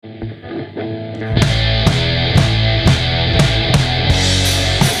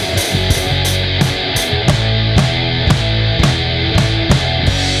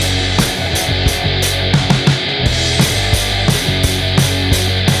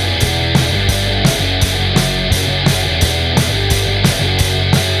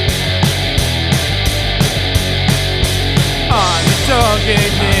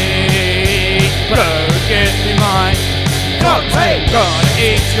Gonna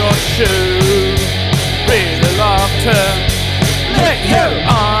eat your shoe. Really love to lick you.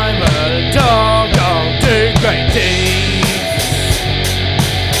 I'm a dog, I'll do great deeds.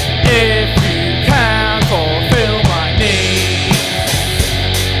 If you can fulfill my needs,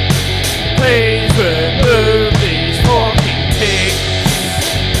 please remove these fucking ticks,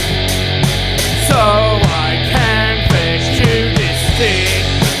 so I can fetch you this stick.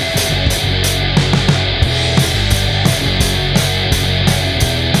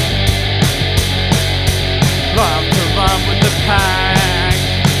 Love to run with the pack,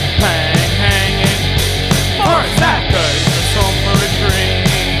 hang, hanging. Forrest that goes to song for a drink.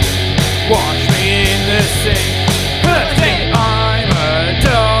 Wash me in the sink. Think I'm a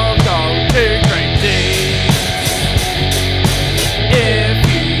dog, I'll do great deeds. If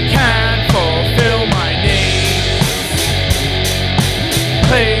you can fulfill my needs,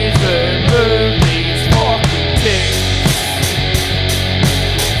 please remove these fucking ticks,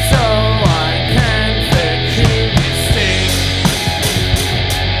 so I can fetch you this stick.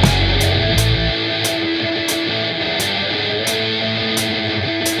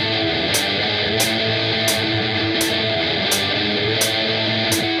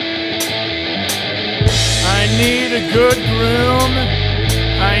 I need a good groom,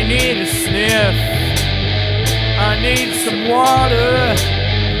 I need a sniff, I need some water,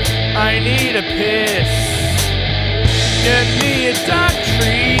 I need a piss. Get me a duck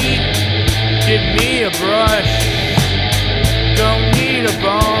treat, give me a brush. Don't need a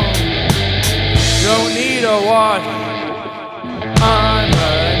bone, don't need a wash.